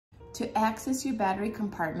To access your battery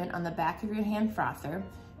compartment on the back of your hand frother,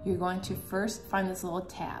 you're going to first find this little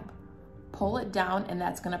tab. Pull it down and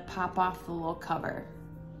that's gonna pop off the little cover.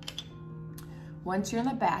 Once you're in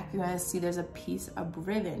the back, you're gonna see there's a piece of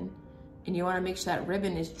ribbon, and you wanna make sure that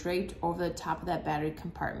ribbon is draped over the top of that battery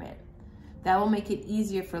compartment. That will make it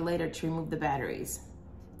easier for later to remove the batteries.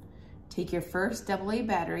 Take your first AA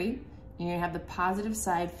battery, and you're gonna have the positive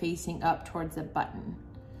side facing up towards the button.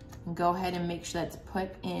 And go ahead and make sure that's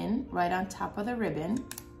put in right on top of the ribbon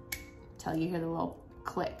until you hear the little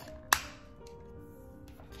click.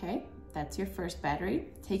 Okay, that's your first battery.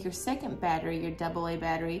 Take your second battery, your AA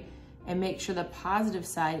battery, and make sure the positive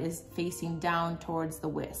side is facing down towards the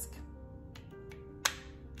whisk.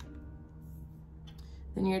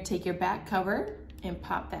 Then you're gonna take your back cover and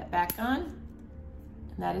pop that back on,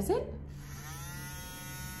 and that is it.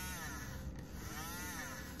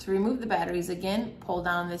 To remove the batteries again, pull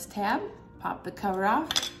down this tab, pop the cover off,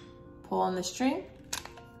 pull on the string,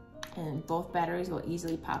 and both batteries will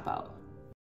easily pop out.